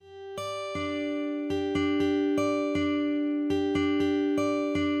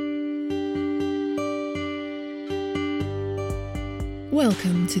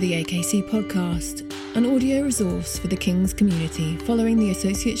Welcome to the AKC podcast, an audio resource for the King's community following the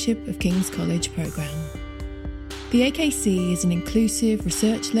Associateship of King's College programme. The AKC is an inclusive,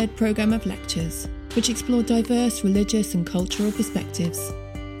 research-led programme of lectures which explore diverse religious and cultural perspectives.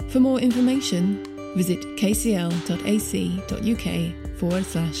 For more information, visit kcl.ac.uk/AKC.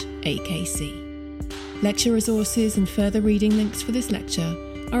 Lecture resources and further reading links for this lecture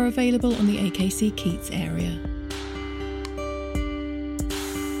are available on the AKC Keats area.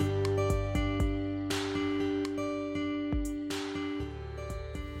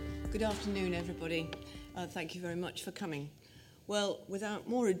 Good afternoon, everybody. Thank you very much for coming. Well, without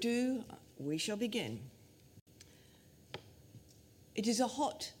more ado, we shall begin. It is a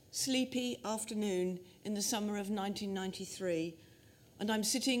hot, sleepy afternoon in the summer of 1993, and I'm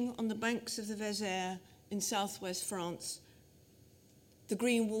sitting on the banks of the Vézère in southwest France. The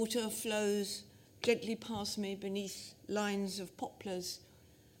green water flows gently past me beneath lines of poplars,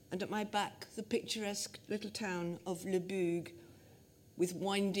 and at my back, the picturesque little town of Le Bourg, with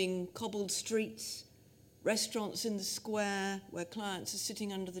winding cobbled streets, restaurants in the square where clients are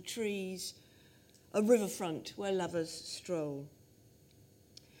sitting under the trees, a riverfront where lovers stroll.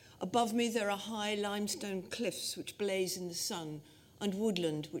 Above me there are high limestone cliffs which blaze in the sun, and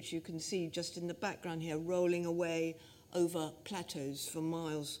woodland, which you can see just in the background here, rolling away over plateaus for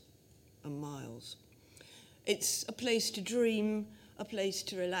miles and miles. It's a place to dream, a place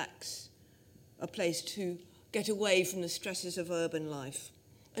to relax, a place to get away from the stresses of urban life,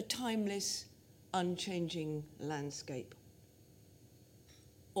 a timeless, unchanging landscape.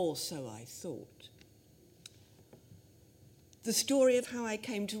 Or so I thought. The story of how I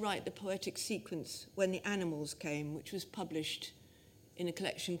came to write the poetic sequence When the Animals Came, which was published in a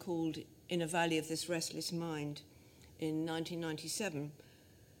collection called In a Valley of This Restless Mind in 1997,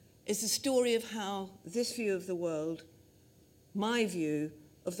 is the story of how this view of the world, my view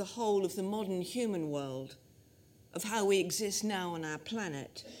of the whole of the modern human world, of how we exist now on our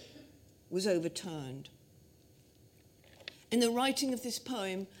planet, was overturned. In the writing of this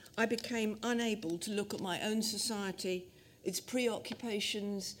poem, I became unable to look at my own society, its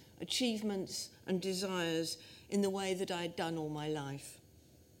preoccupations, achievements, and desires in the way that I had done all my life.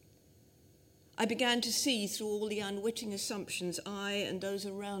 I began to see through all the unwitting assumptions I and those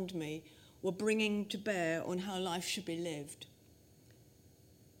around me were bringing to bear on how life should be lived.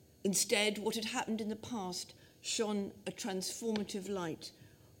 Instead, what had happened in the past shone a transformative light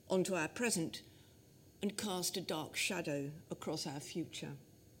onto our present and cast a dark shadow across our future.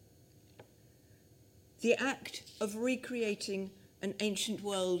 The act of recreating an ancient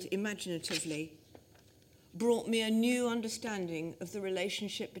world imaginatively brought me a new understanding of the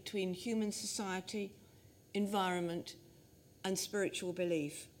relationship between human society, environment, and spiritual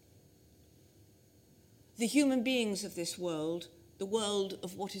belief. The human beings of this world, the world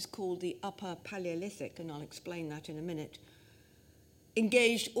of what is called the Upper Paleolithic, and I'll explain that in a minute,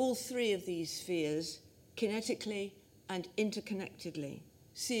 engaged all three of these spheres kinetically and interconnectedly,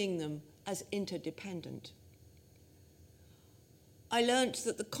 seeing them as interdependent. I learnt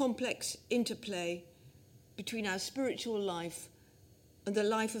that the complex interplay between our spiritual life and the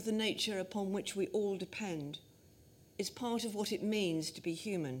life of the nature upon which we all depend is part of what it means to be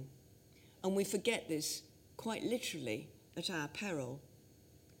human, and we forget this quite literally at our peril.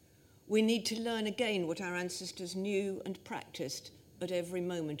 We need to learn again what our ancestors knew and practiced at every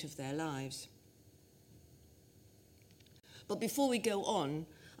moment of their lives. But before we go on,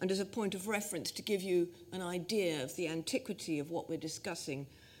 and as a point of reference to give you an idea of the antiquity of what we're discussing,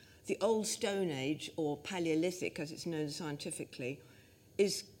 the Old Stone Age, or Paleolithic as it's known scientifically,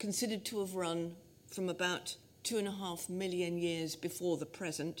 is considered to have run from about 2.5 million years before the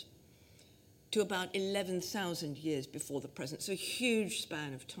present to about 11,000 years before the present, so a huge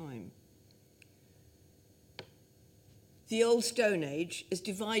span of time. The Old Stone Age is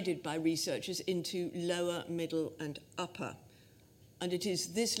divided by researchers into lower, middle, and upper, and it is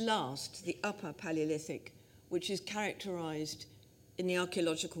this last, the Upper Paleolithic, which is characterized in the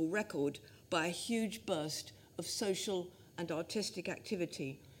archaeological record by a huge burst of social and artistic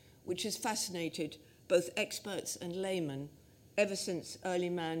activity, which has fascinated both experts and laymen ever since early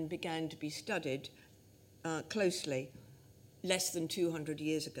man began to be studied closely less than 200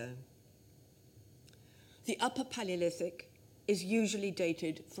 years ago. The Upper Paleolithic is usually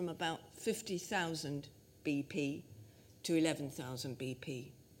dated from about 50,000 BP to 11,000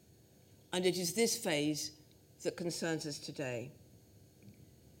 BP, and it is this phase that concerns us today.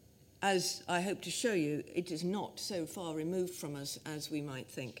 As I hope to show you, it is not so far removed from us as we might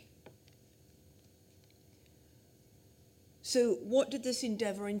think. So what did this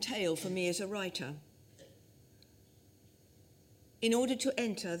endeavour entail for me as a writer? In order to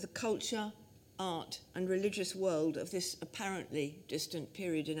enter the culture, art, and religious world of this apparently distant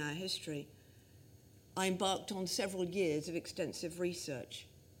period in our history, I embarked on several years of extensive research.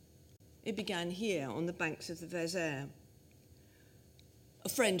 It began here on the banks of the Vézère. A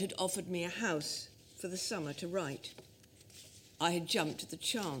friend had offered me a house for the summer to write. I had jumped at the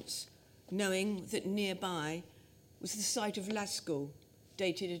chance, knowing that nearby was the site of Lascaux,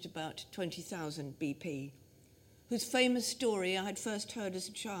 dated at about 20,000 BP, whose famous story I had first heard as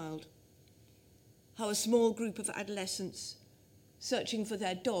a child. How a small group of adolescents, searching for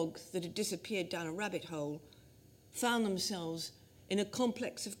their dog that had disappeared down a rabbit hole, found themselves in a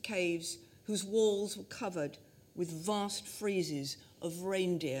complex of caves whose walls were covered with vast friezes of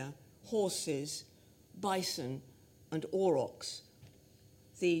reindeer, horses, bison, and aurochs,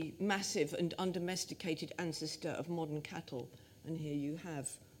 the massive and undomesticated ancestor of modern cattle. And here you have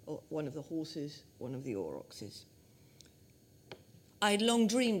one of the horses, one of the aurochs. I had long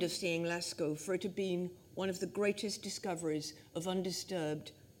dreamed of seeing Lascaux, for it had been one of the greatest discoveries of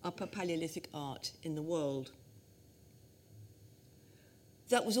undisturbed Upper Paleolithic art in the world.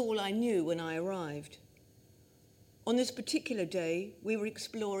 That was all I knew when I arrived. On this particular day, we were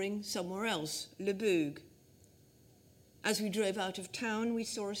exploring somewhere else, Le Boug. As we drove out of town, we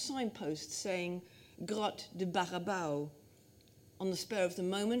saw a signpost saying Grotte de Barabao. On the spur of the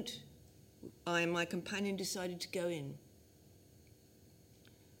moment, I and my companion decided to go in.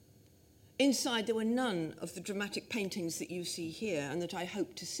 Inside, there were none of the dramatic paintings that you see here and that I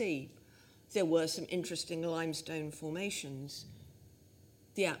hoped to see. There were some interesting limestone formations.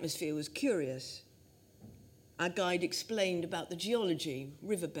 The atmosphere was curious. Our guide explained about the geology,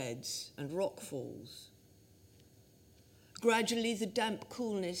 riverbeds, and rockfalls. Gradually, the damp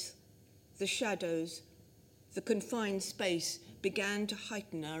coolness, the shadows, the confined space began to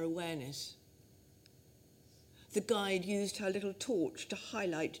heighten our awareness. The guide used her little torch to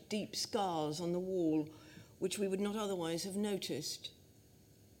highlight deep scars on the wall, which we would not otherwise have noticed.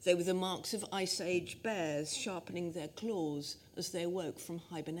 They were the marks of Ice Age bears sharpening their claws as they awoke from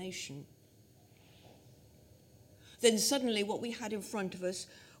hibernation. Then suddenly what we had in front of us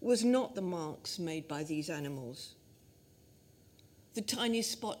was not the marks made by these animals. The tiny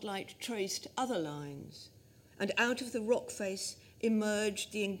spotlight traced other lines, and out of the rock face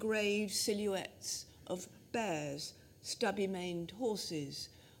emerged the engraved silhouettes of bears, stubby-maned horses,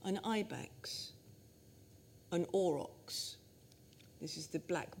 an ibex, an aurochs. This is the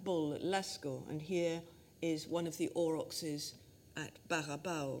black bull at Lascaux, and here is one of the aurochses at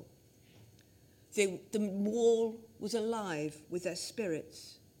Barabao. The wall was alive with their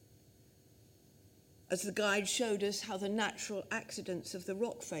spirits. As the guide showed us how the natural accidents of the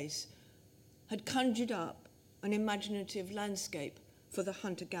rock face had conjured up an imaginative landscape for the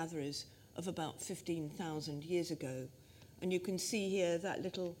hunter-gatherers of about 15,000 years ago. And you can see here that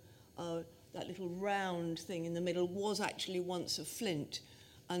little round thing in the middle was actually once a flint,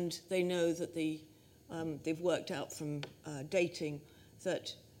 and they know that they've worked out from dating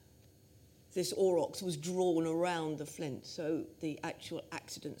that this aurochs was drawn around the flint, so the actual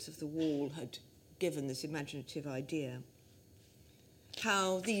accidents of the wall had given this imaginative idea.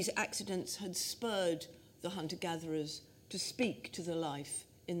 How these accidents had spurred the hunter-gatherers to speak to the life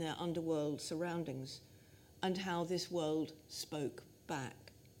in their underworld surroundings, and how this world spoke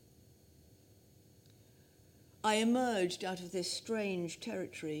back. I emerged out of this strange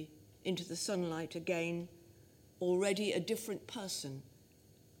territory into the sunlight again, already a different person,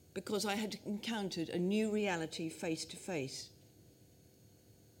 because I had encountered a new reality face to face.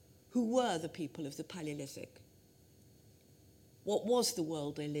 Who were the people of the Paleolithic? What was the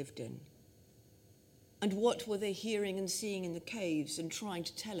world they lived in? And what were they hearing and seeing in the caves and trying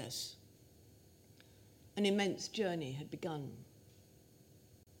to tell us? An immense journey had begun.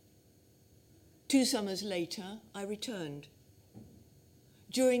 2 summers later, I returned.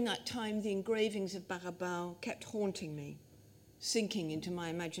 During that time, the engravings of Barabao kept haunting me, sinking into my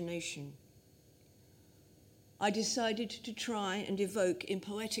imagination. I decided to try and evoke in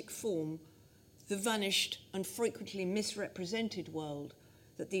poetic form the vanished and frequently misrepresented world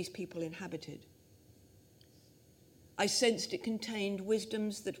that these people inhabited. I sensed it contained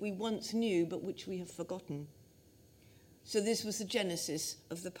wisdoms that we once knew but which we have forgotten. So this was the genesis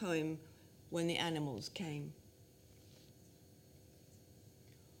of the poem When the Animals Came.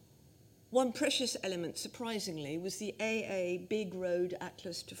 One precious element, surprisingly, was the AA Big Road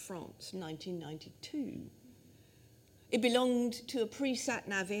Atlas to France, 1992. It belonged to a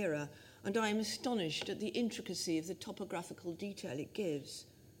pre-sat-nav era, and I am astonished at the intricacy of the topographical detail it gives.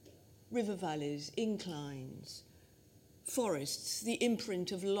 River valleys, inclines, forests, the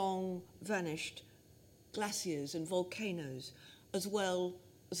imprint of long vanished glaciers and volcanoes, as well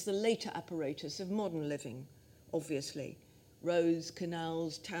as the later apparatus of modern living, obviously, roads,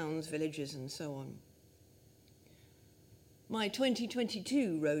 canals, towns, villages, and so on. My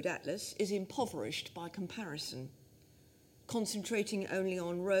 2022 road atlas is impoverished by comparison, concentrating only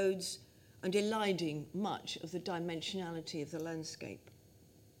on roads and eliding much of the dimensionality of the landscape.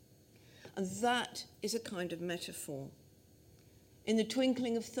 And that is a kind of metaphor. In the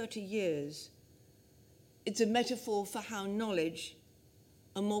twinkling of 30 years, it's a metaphor for how knowledge,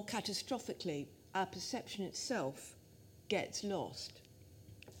 and more catastrophically, our perception itself, gets lost.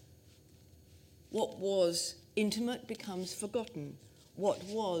 What was intimate becomes forgotten. What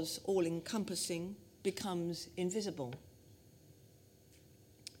was all-encompassing becomes invisible.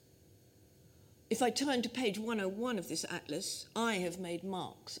 If I turn to page 101 of this atlas, I have made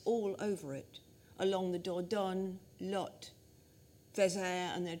marks all over it, along the Dordogne, Lot,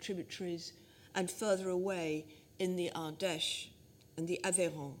 Vézère and their tributaries, and further away in the Ardèche and the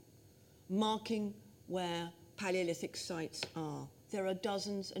Aveyron, marking where Paleolithic sites are. There are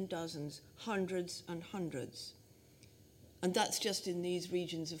dozens and dozens, hundreds and hundreds. And that's just in these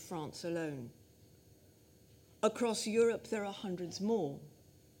regions of France alone. Across Europe, there are hundreds more.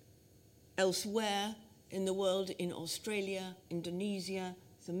 Elsewhere in the world, in Australia, Indonesia,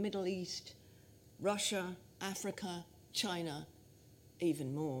 the Middle East, Russia, Africa, China,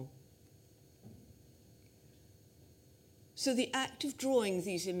 even more. So the act of drawing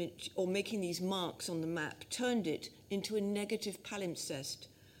these images or making these marks on the map turned it into a negative palimpsest,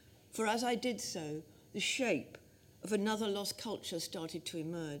 for as I did so, the shape of another lost culture started to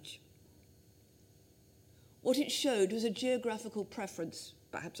emerge. What it showed was a geographical preference,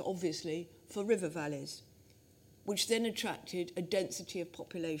 perhaps obviously, for river valleys, which then attracted a density of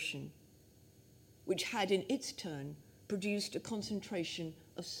population, which had in its turn produced a concentration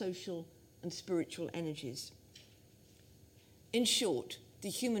of social and spiritual energies. In short, the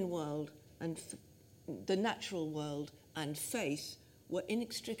human world and the natural world and faith were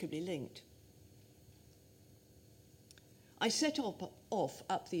inextricably linked. I set off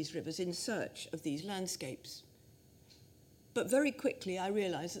up these rivers in search of these landscapes, but very quickly I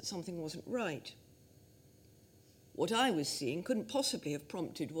realized that something wasn't right. What I was seeing couldn't possibly have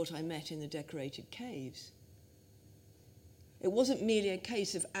prompted what I met in the decorated caves. It wasn't merely a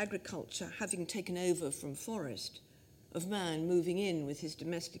case of agriculture having taken over from forest, of man moving in with his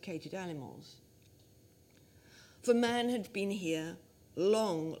domesticated animals. For man had been here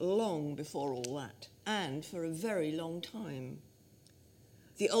long, long before all that, and for a very long time.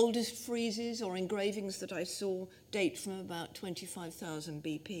 The oldest friezes or engravings that I saw date from about 25,000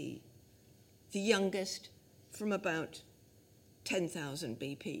 BP. The youngest from about 10,000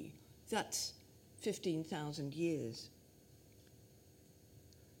 BP. That's 15,000 years.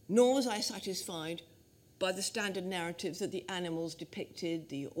 Nor was I satisfied by the standard narratives that the animals depicted,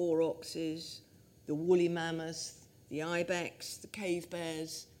 the aurochses, the woolly mammoths, the ibex, the cave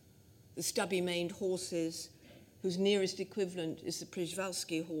bears, the stubby-maned horses, whose nearest equivalent is the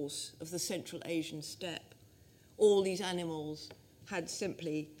Przewalski horse of the Central Asian steppe. All these animals had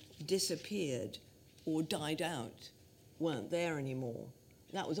simply disappeared or died out, weren't there anymore.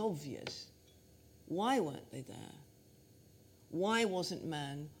 That was obvious. Why weren't they there? Why wasn't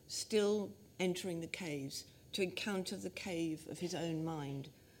man still entering the caves to encounter the cave of his own mind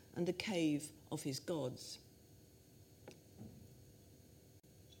and the cave of his gods?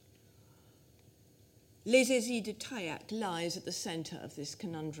 Les Aisies de Taillac lies at the centre of this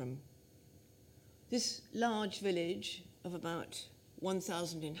conundrum. This large village of about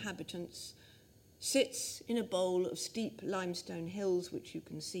 1,000 inhabitants sits in a bowl of steep limestone hills, which you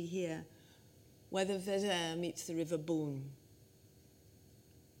can see here, where the Vézère meets the River Beaune.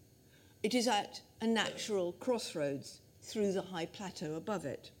 It is at a natural crossroads through the high plateau above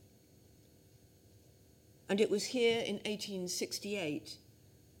it. And it was here in 1868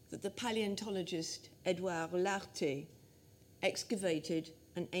 that the paleontologist Edouard Larté excavated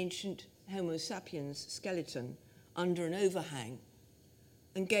an ancient Homo sapiens skeleton under an overhang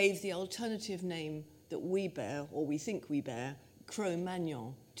and gave the alternative name that we bear, or we think we bear,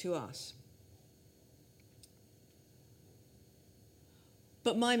 Cro-Magnon, to us.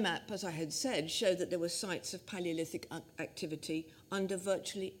 But my map, as I had said, showed that there were sites of Paleolithic activity under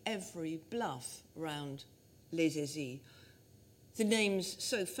virtually every bluff around Les Aisies. The names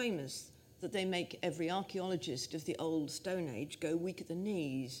so famous that they make every archaeologist of the old Stone Age go weak at the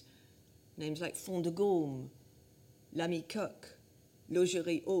knees. Names like Fond de Gaume, Lamy-Coq,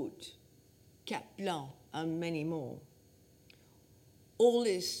 Laugerie Haute, Cap Blanc, and many more. All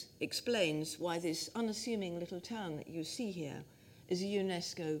this explains why this unassuming little town that you see here is a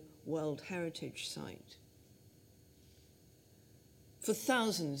UNESCO World Heritage Site. For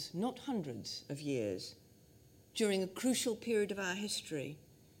thousands, not hundreds of years, during a crucial period of our history,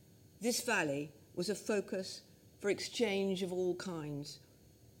 this valley was a focus for exchange of all kinds,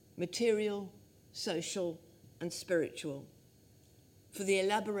 material, social, and spiritual, for the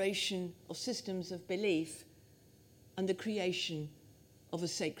elaboration of systems of belief and the creation of a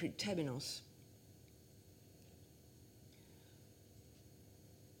sacred temenos.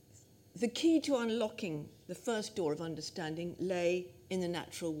 The key to unlocking the first door of understanding lay in the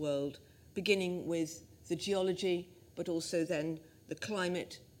natural world, beginning with the geology, but also then the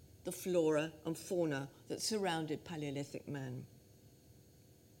climate, the flora and fauna that surrounded Paleolithic man.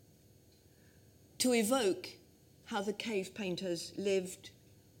 To evoke how the cave painters lived,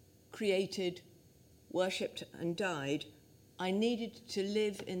 created, worshipped and died, I needed to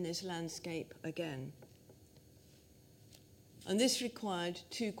live in this landscape again. And this required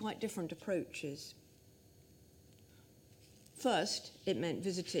two quite different approaches. First, it meant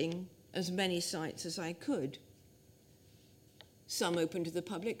visiting as many sites as I could. Some open to the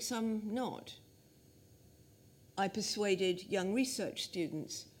public, some not. I persuaded young research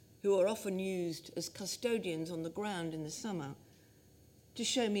students, who are often used as custodians on the ground in the summer, to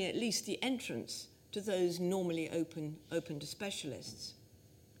show me at least the entrance to those normally open to specialists.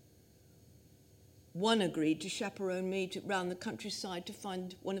 One agreed to chaperone me round the countryside to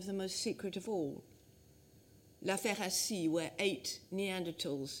find one of the most secret of all, La Ferracie, where 8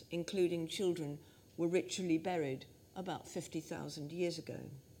 Neanderthals, including children, were ritually buried about 50,000 years ago.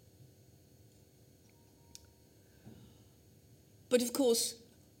 But of course,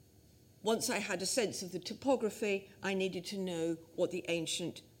 once I had a sense of the topography, I needed to know what the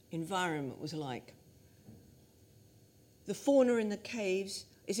ancient environment was like. The fauna in the caves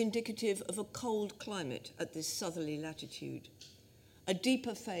is indicative of a cold climate at this southerly latitude, a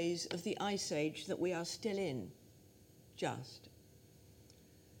deeper phase of the Ice Age that we are still in, just.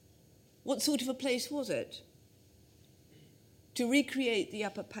 What sort of a place was it? To recreate the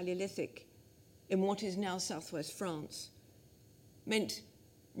Upper Paleolithic in what is now southwest France meant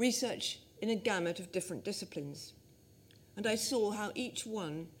research in a gamut of different disciplines, and I saw how each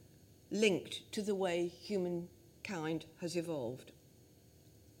one linked to the way humankind has evolved.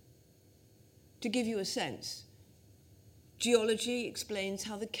 To give you a sense, geology explains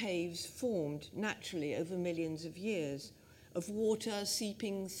how the caves formed naturally over millions of years of water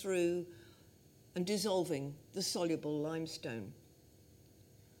seeping through and dissolving the soluble limestone.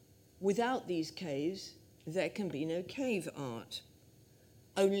 Without these caves, there can be no cave art,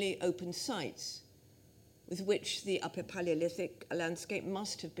 only open sites with which the Upper Paleolithic landscape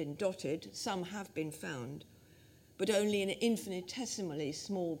must have been dotted. Some have been found, but only an infinitesimally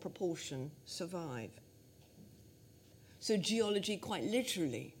small proportion survive. So geology quite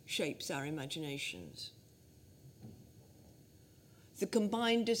literally shapes our imaginations. The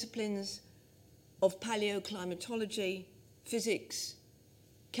combined disciplines of paleoclimatology, physics,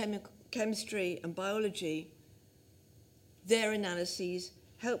 chemistry, and biology, their analyses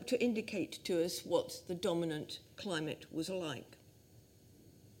help to indicate to us what the dominant climate was like.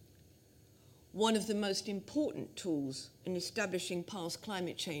 One of the most important tools in establishing past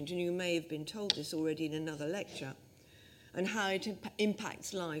climate change, and you may have been told this already in another lecture, and how it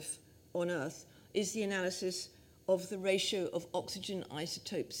impacts life on Earth, is the analysis of the ratio of oxygen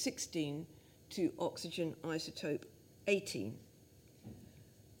isotope 16 to oxygen isotope 18.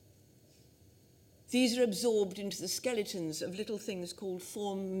 These are absorbed into the skeletons of little things called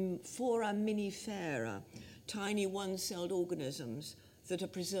foraminifera, tiny one-celled organisms that are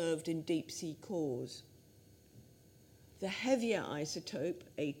preserved in deep-sea cores. The heavier isotope,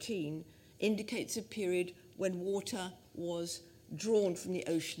 18, indicates a period when water was drawn from the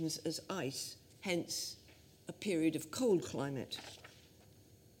oceans as ice, hence a period of cold climate.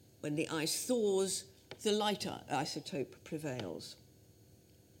 When the ice thaws, the lighter isotope prevails.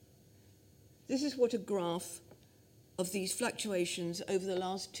 This is what a graph of these fluctuations over the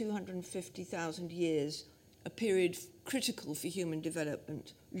last 250,000 years, a period critical for human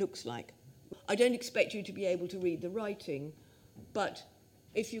development, looks like. I don't expect you to be able to read the writing, but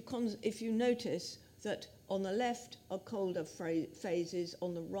if you notice that on the left are colder phases,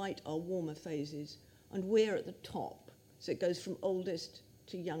 on the right are warmer phases, and we're at the top, so it goes from oldest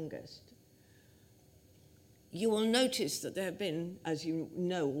to youngest. You will notice that there have been, as you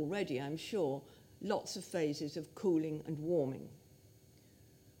know already, I'm sure, lots of phases of cooling and warming.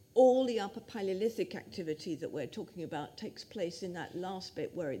 All the Upper Paleolithic activity that we're talking about takes place in that last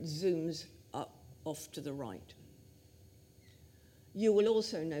bit where it zooms up off to the right. You will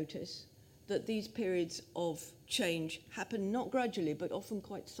also notice that these periods of change happen not gradually, but often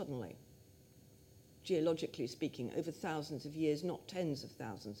quite suddenly. geologically speaking, over thousands of years, not tens of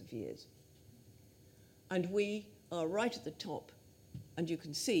thousands of years. And we are right at the top, and you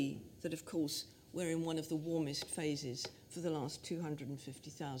can see that, of course, we're in one of the warmest phases for the last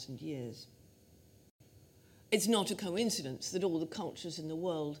 250,000 years. It's not a coincidence that all the cultures in the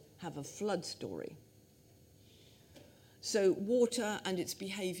world have a flood story. So water and its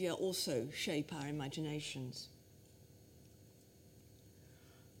behavior also shape our imaginations.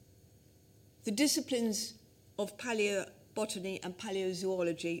 The disciplines of paleobotany and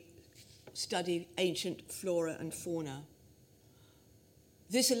paleozoology study ancient flora and fauna.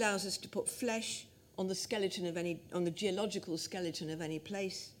 This allows us to put flesh on the skeleton of on the geological skeleton of any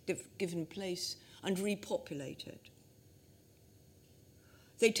given place, and repopulate it.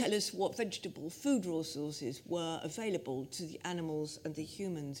 They tell us what vegetable food resources were available to the animals and the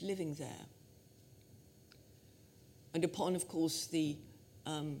humans living there. And upon, of course, the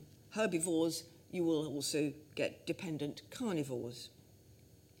herbivores, you will also get dependent carnivores.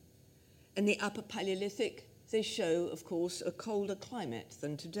 In the Upper Paleolithic, they show, of course, a colder climate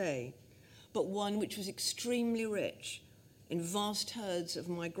than today, but one which was extremely rich in vast herds of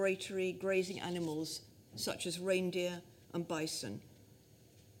migratory grazing animals such as reindeer and bison,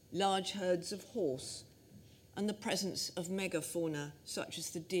 large herds of horse, and the presence of megafauna such as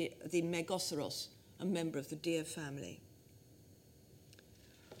the Megaceros, a member of the deer family.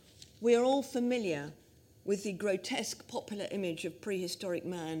 We are all familiar with the grotesque popular image of prehistoric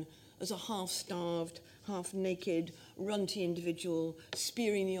man as a half-starved, half-naked, runty individual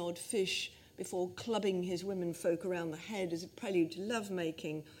spearing the odd fish before clubbing his womenfolk around the head as a prelude to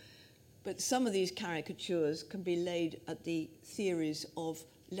lovemaking. But some of these caricatures can be laid at the theories of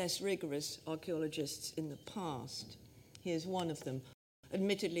less rigorous archaeologists in the past. Here's one of them.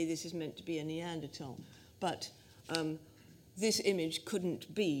 Admittedly, this is meant to be a Neanderthal, but this image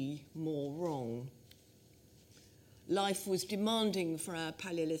couldn't be more wrong. Life was demanding for our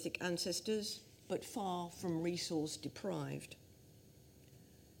Paleolithic ancestors, but far from resource deprived.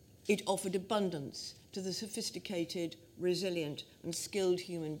 It offered abundance to the sophisticated, resilient, and skilled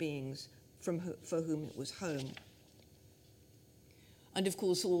human beings for whom it was home. And of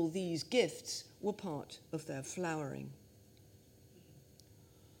course, all these gifts were part of their flowering.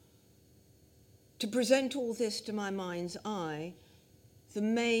 To present all this to my mind's eye, the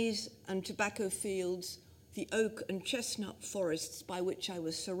maize and tobacco fields, the oak and chestnut forests by which I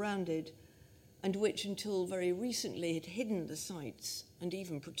was surrounded, and which until very recently had hidden the sites and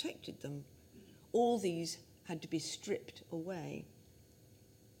even protected them, all these had to be stripped away.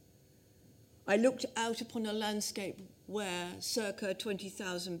 I looked out upon a landscape where, circa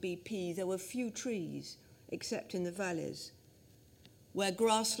 20,000 BP, there were few trees, except in the valleys, where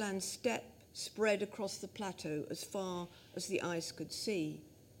grassland steppe spread across the plateau as far as the eyes could see.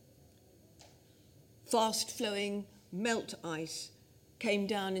 Fast-flowing melt ice came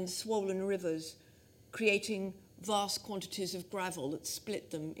down in swollen rivers, creating vast quantities of gravel that split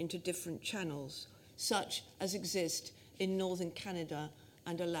them into different channels, such as exist in northern Canada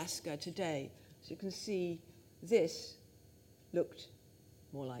and Alaska today. So you can see this looked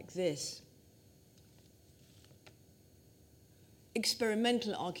more like this.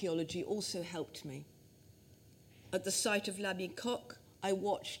 Experimental archaeology also helped me. At the site of La Bicoque, I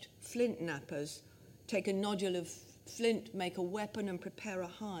watched flint knappers take a nodule of flint, make a weapon, and prepare a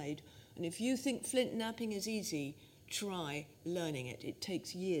hide. And if you think flint knapping is easy, try learning it. It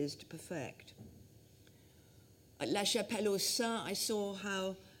takes years to perfect. At La Chapelle-aux-Saints, I saw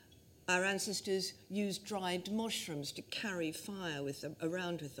how our ancestors used dried mushrooms to carry fire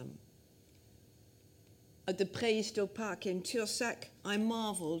around with them. At the Préhistoire Park in Tursac, I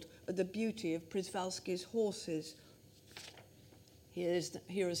marveled at the beauty of Przewalski's horses.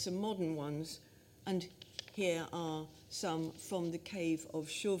 Here are some modern ones, and here are some from the cave of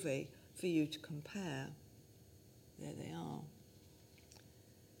Chauvet for you to compare. There they are.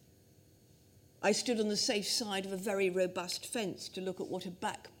 I stood on the safe side of a very robust fence to look at what a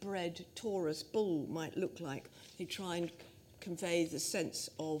back-bred Taurus bull might look like. They try and convey the sense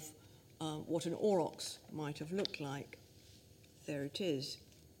of what an aurochs might have looked like. There it is.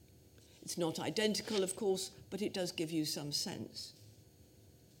 It's not identical, of course, but it does give you some sense.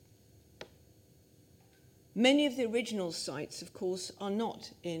 Many of the original sites, of course, are not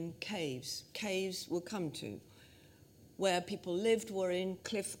in caves. Caves we'll come to. Where people lived were in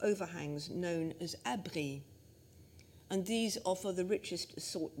cliff overhangs known as abris. And these offer the richest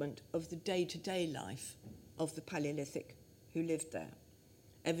assortment of the day-to-day life of the Paleolithic who lived there.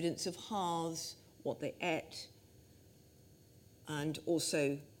 Evidence of hearths, what they ate, and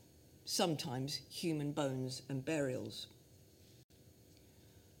also sometimes human bones and burials.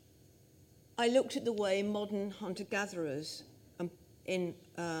 I looked at the way modern hunter-gatherers in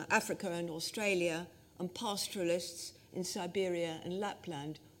Africa and Australia and pastoralists in Siberia and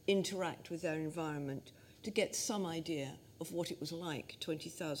Lapland interact with their environment to get some idea of what it was like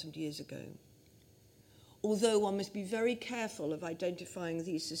 20,000 years ago. Although one must be very careful of identifying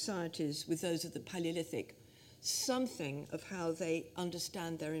these societies with those of the Paleolithic, something of how they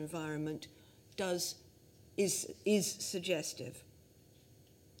understand their environment is suggestive.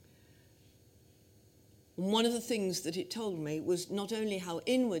 One of the things that it told me was not only how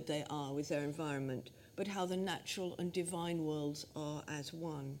inward they are with their environment, but how the natural and divine worlds are as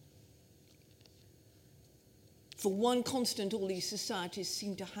one. For one constant all these societies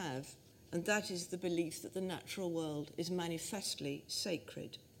seem to have, and that is the belief that the natural world is manifestly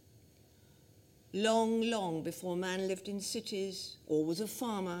sacred. Long, long before man lived in cities or was a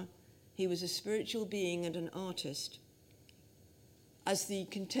farmer, he was a spiritual being and an artist. As the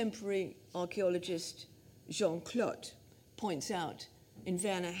contemporary archaeologist Jean Clotte points out in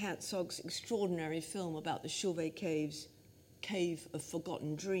Werner Herzog's extraordinary film about the Chauvet Caves, Cave of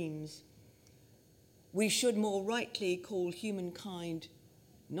Forgotten Dreams, we should more rightly call humankind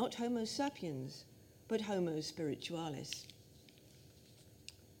not Homo sapiens, but Homo spiritualis.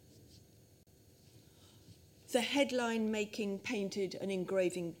 The headline-making painted and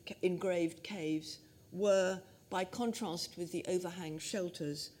engraved caves were, by contrast with the overhang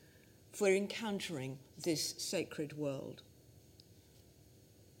shelters, for encountering this sacred world.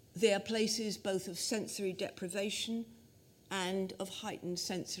 They are places both of sensory deprivation and of heightened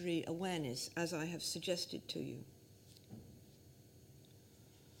sensory awareness, as I have suggested to you.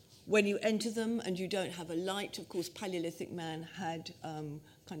 When you enter them and you don't have a light, of course, Paleolithic man had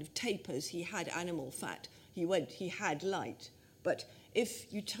kind of tapers. He had animal fat. He had light. But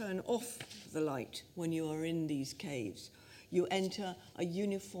if you turn off the light when you are in these caves, you enter a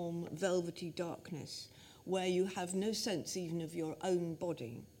uniform velvety darkness where you have no sense even of your own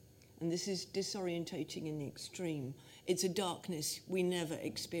body. And this is disorientating in the extreme. It's a darkness we never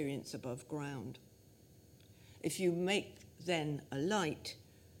experience above ground. If you make then a light,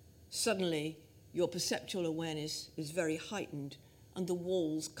 suddenly your perceptual awareness is very heightened and the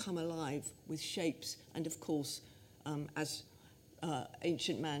walls come alive with shapes. And of course, as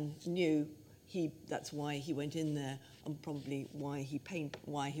ancient man knew, that's why he went in there and probably why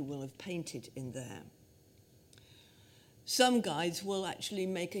he will have painted in there. Some guides will actually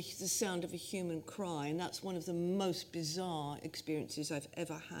make the sound of a human cry, and that's one of the most bizarre experiences I've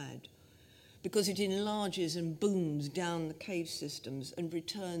ever had, because it enlarges and booms down the cave systems and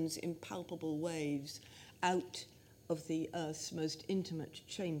returns in palpable waves out of the Earth's most intimate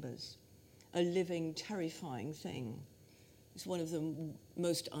chambers, a living, terrifying thing. It's one of the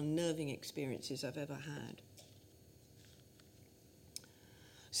most unnerving experiences I've ever had.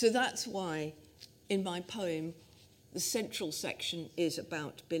 So that's why in my poem, the central section is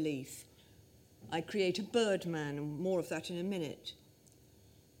about belief. I create a birdman, and more of that in a minute,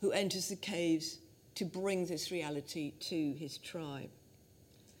 who enters the caves to bring this reality to his tribe.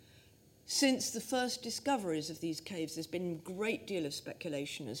 Since the first discoveries of these caves, there's been a great deal of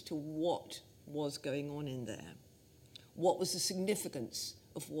speculation as to what was going on in there. What was the significance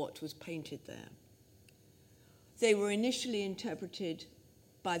of what was painted there? They were initially interpreted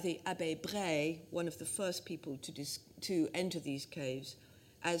by the Abbé Bray, one of the first people to enter these caves,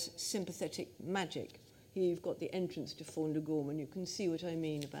 as sympathetic magic. Here you've got the entrance to Fond de Gourme, and you can see what I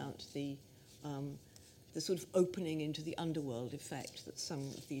mean about the sort of opening into the underworld effect that some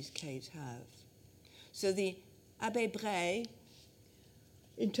of these caves have. So the Abbé Bray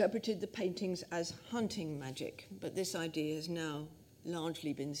interpreted the paintings as hunting magic, but this idea has now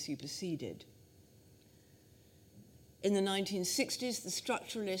largely been superseded. In the 1960s, the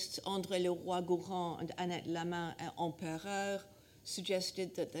structuralists André Leroy-Gourhan and Annette Lamain-Empereur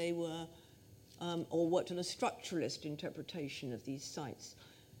suggested that they were, or worked on a structuralist interpretation of these sites.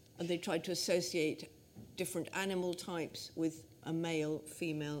 And they tried to associate different animal types with a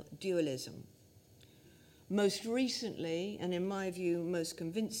male-female dualism. Most recently, and in my view most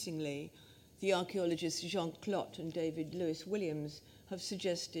convincingly, the archaeologists Jean Clotte and David Lewis Williams have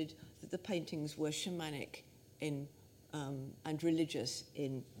suggested that the paintings were shamanic and religious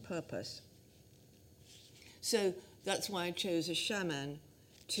in purpose. So that's why I chose a shaman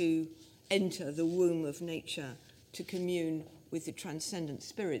to enter the womb of nature, to commune with the transcendent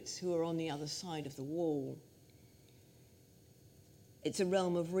spirits who are on the other side of the wall. It's a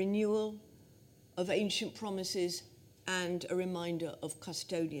realm of renewal, of ancient promises, and a reminder of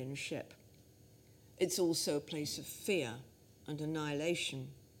custodianship. It's also a place of fear and annihilation.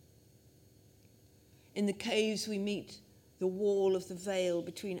 In the caves, we meet the wall of the veil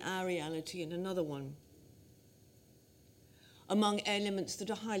between our reality and another one. Among elements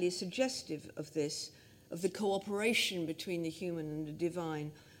that are highly suggestive of this, of the cooperation between the human and the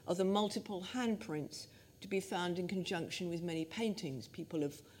divine, are the multiple handprints to be found in conjunction with many paintings.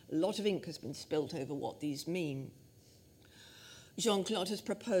 A lot of ink has been spilt over what these mean. Jean-Claude has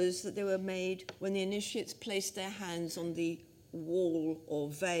proposed that they were made when the initiates placed their hands on the wall or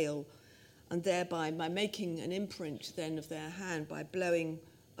veil, and thereby, by making an imprint then of their hand, by blowing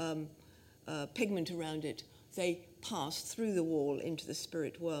pigment around it, they passed through the wall into the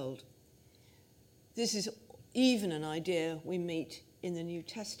spirit world. This is even an idea we meet in the New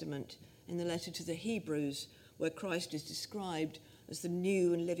Testament, in the letter to the Hebrews, where Christ is described as the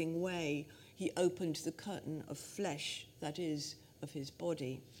new and living way. He opened the curtain of flesh, that is, of his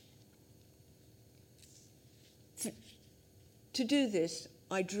body. To do this,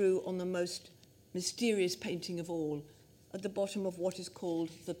 I drew on the most mysterious painting of all, at the bottom of what is called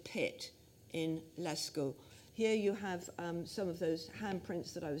the Pit in Lascaux. Here you have some of those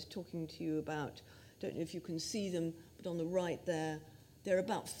handprints that I was talking to you about. Don't know if you can see them, but on the right there are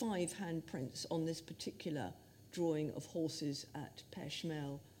about 5 handprints on this particular drawing of horses at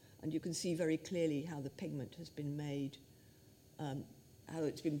Pêche-Mêle, and you can see very clearly how the pigment has been made, how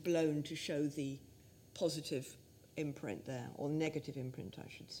it's been blown to show the positive imprint there, or negative imprint, I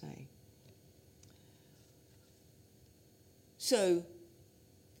should say. So,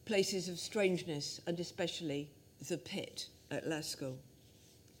 places of strangeness, and especially the Pit at Lascaux.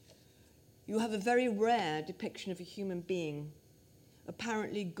 You have a very rare depiction of a human being,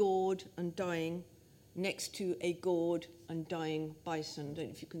 apparently gored and dying, next to a gored and dying bison. I don't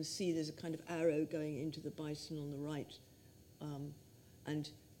know if you can see, there's a kind of arrow going into the bison on the right, and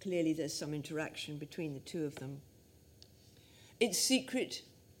clearly there's some interaction between the two of them. Its secret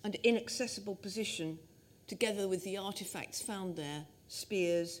and inaccessible position, together with the artifacts found there,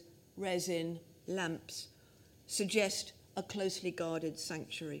 spears, resin, lamps, suggest a closely guarded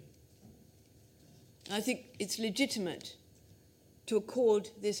sanctuary. And I think it's legitimate to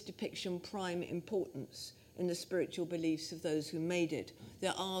accord this depiction prime importance in the spiritual beliefs of those who made it.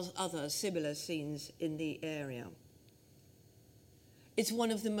 There are other similar scenes in the area. It's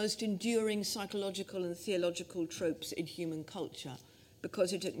one of the most enduring psychological and theological tropes in human culture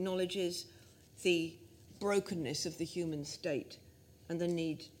because it acknowledges the brokenness of the human state and the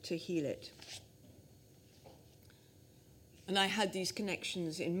need to heal it. And I had these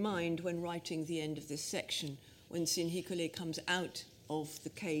connections in mind when writing the end of this section. When Sinhikole comes out of the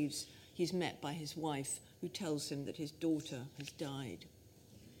caves, he's met by his wife, who tells him that his daughter has died.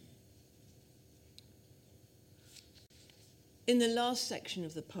 In the last section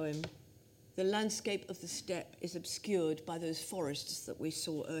of the poem, the landscape of the steppe is obscured by those forests that we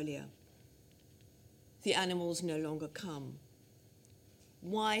saw earlier. The animals no longer come.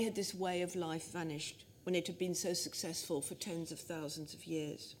 Why had this way of life vanished when it had been so successful for tens of thousands of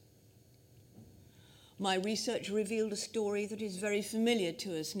years? My research revealed a story that is very familiar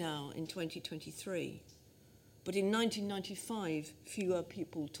to us now in 2023, but in 1995, fewer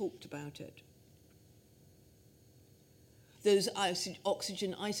people talked about it. Those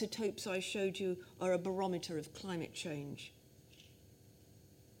oxygen isotopes I showed you are a barometer of climate change.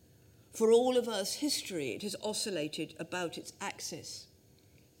 For all of Earth's history, it has oscillated about its axis,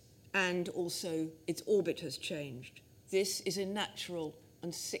 and also its orbit has changed. This is a natural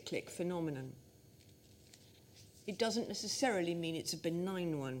and cyclic phenomenon. It doesn't necessarily mean it's a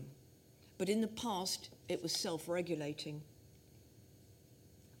benign one, but in the past, it was self-regulating.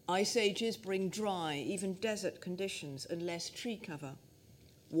 Ice ages bring dry, even desert conditions and less tree cover,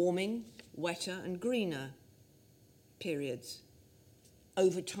 warming, wetter and greener periods.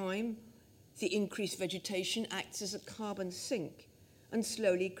 Over time, the increased vegetation acts as a carbon sink and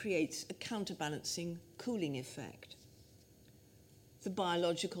slowly creates a counterbalancing cooling effect. The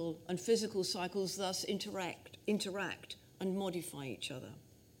biological and physical cycles thus interact and modify each other.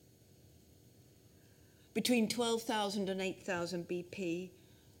 Between 12,000 and 8,000 BP,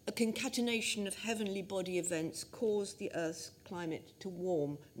 a concatenation of heavenly body events caused the Earth's climate to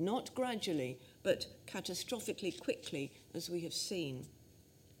warm, not gradually, but catastrophically quickly, as we have seen.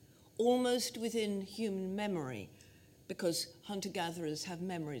 Almost within human memory, because hunter-gatherers have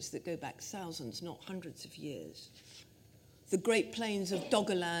memories that go back thousands, not hundreds of years. The great plains of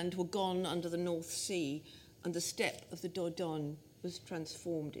Doggerland were gone under the North Sea, and the steppe of the Dordogne was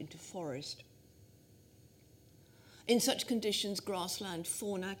transformed into forest. In such conditions, grassland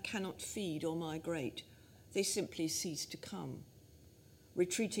fauna cannot feed or migrate. They simply cease to come,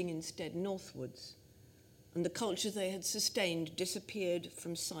 retreating instead northwards, and the culture they had sustained disappeared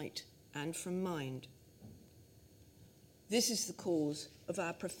from sight and from mind. This is the cause of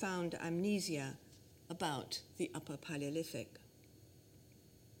our profound amnesia about the Upper Paleolithic.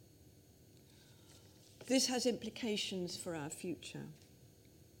 This has implications for our future.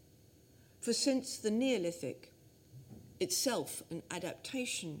 For since the Neolithic, itself an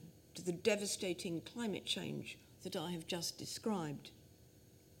adaptation to the devastating climate change that I have just described,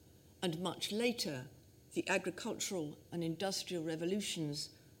 and much later, the agricultural and industrial revolutions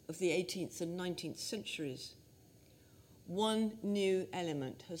of the 18th and 19th centuries, one new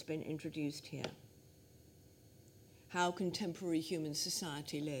element has been introduced here: how contemporary human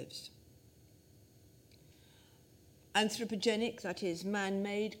society lives. Anthropogenic, that is,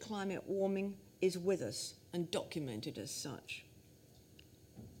 man-made climate warming, is with us and documented as such.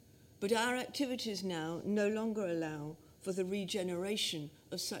 But our activities now no longer allow for the regeneration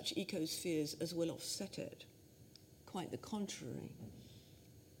of such ecospheres as will offset it. Quite the contrary.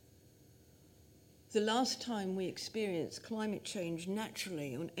 The last time we experienced climate change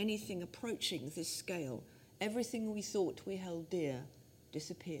naturally on anything approaching this scale, everything we thought we held dear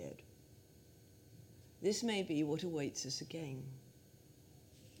disappeared. This may be what awaits us again.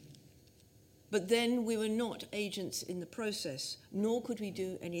 But then we were not agents in the process, nor could we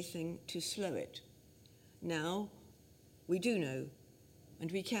do anything to slow it. Now, we do know,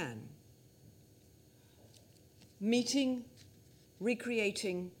 and we can. Meeting,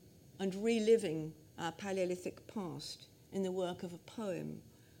 recreating, and reliving our Paleolithic past in the work of a poem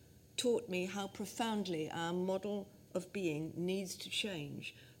taught me how profoundly our model of being needs to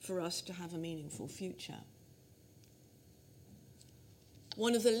change for us to have a meaningful future.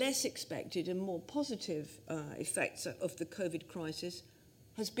 One of the less expected and more positive effects of the COVID crisis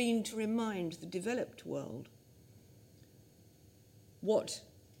has been to remind the developed world what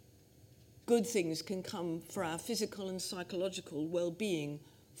good things can come for our physical and psychological well-being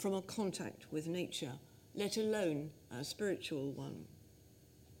from a contact with nature, let alone our spiritual one.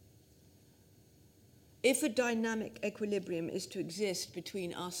 If a dynamic equilibrium is to exist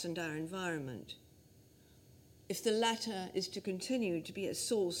between us and our environment, if the latter is to continue to be a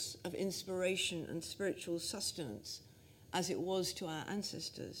source of inspiration and spiritual sustenance, as it was to our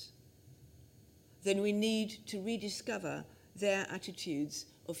ancestors, then we need to rediscover their attitudes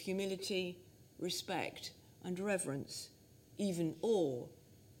of humility, respect, and reverence, even awe,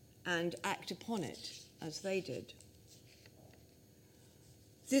 and act upon it as they did.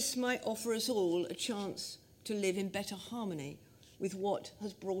 This might offer us all a chance to live in better harmony with what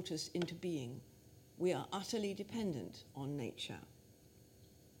has brought us into being. We are utterly dependent on nature.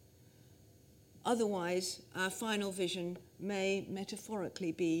 Otherwise, our final vision may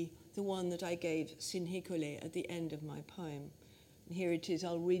metaphorically be the one that I gave Sinhikole at the end of my poem. And here it is.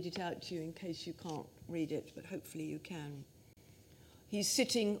 I'll read it out to you in case you can't read it, but hopefully you can. He's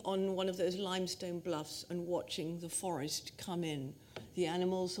sitting on one of those limestone bluffs and watching the forest come in. The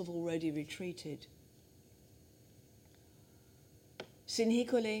animals have already retreated.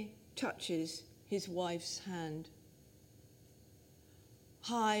 Sinhikole touches his wife's hand.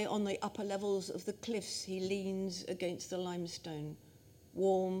 High on the upper levels of the cliffs, he leans against the limestone,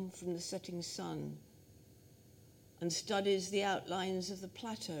 warm from the setting sun, and studies the outlines of the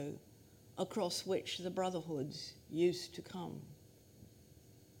plateau across which the brotherhoods used to come.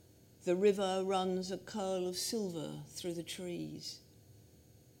 The river runs a curl of silver through the trees.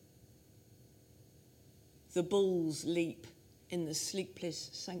 The bulls leap in the sleepless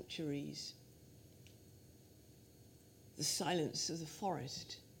sanctuaries. The silence of the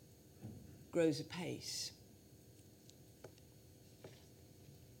forest grows apace.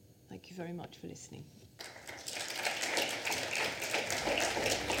 Thank you very much for listening.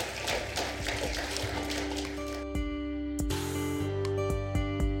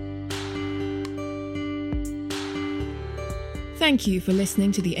 Thank you for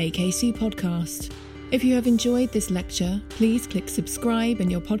listening to the AKC podcast. If you have enjoyed this lecture, please click subscribe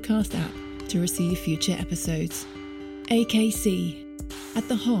in your podcast app to receive future episodes. AKC, at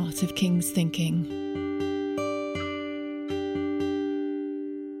the heart of King's thinking.